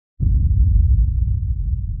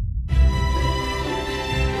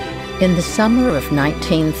In the summer of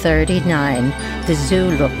 1939, the zoo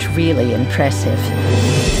looked really impressive.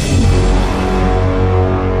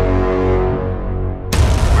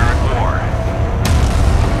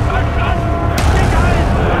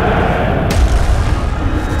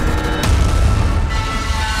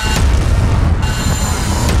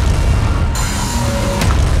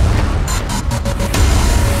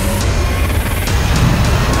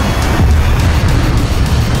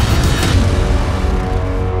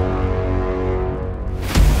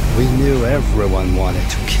 We knew everyone wanted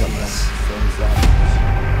to kill us.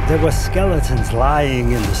 There were skeletons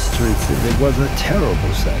lying in the streets, and it was a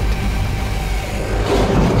terrible sight.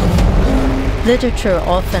 Literature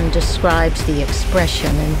often describes the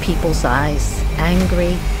expression in people's eyes: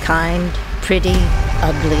 angry, kind, pretty,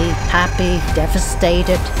 ugly, happy,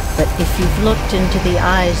 devastated. But if you've looked into the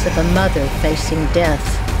eyes of a mother facing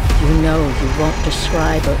death, you know you won't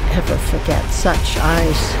describe or ever forget such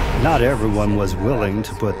eyes. Not everyone was willing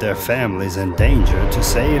to put their families in danger to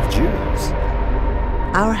save Jews.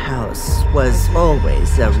 Our house was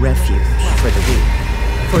always a refuge for the weak,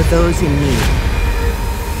 for those in need.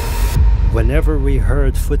 Whenever we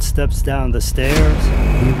heard footsteps down the stairs,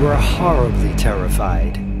 we were horribly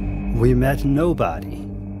terrified. We met nobody.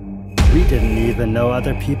 We didn't even know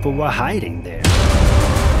other people were hiding there.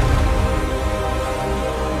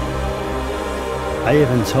 I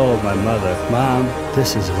even told my mother, "Mom,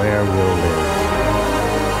 this is where we'll live."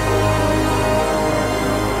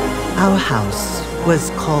 Our house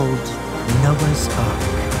was called Noah's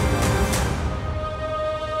Ark.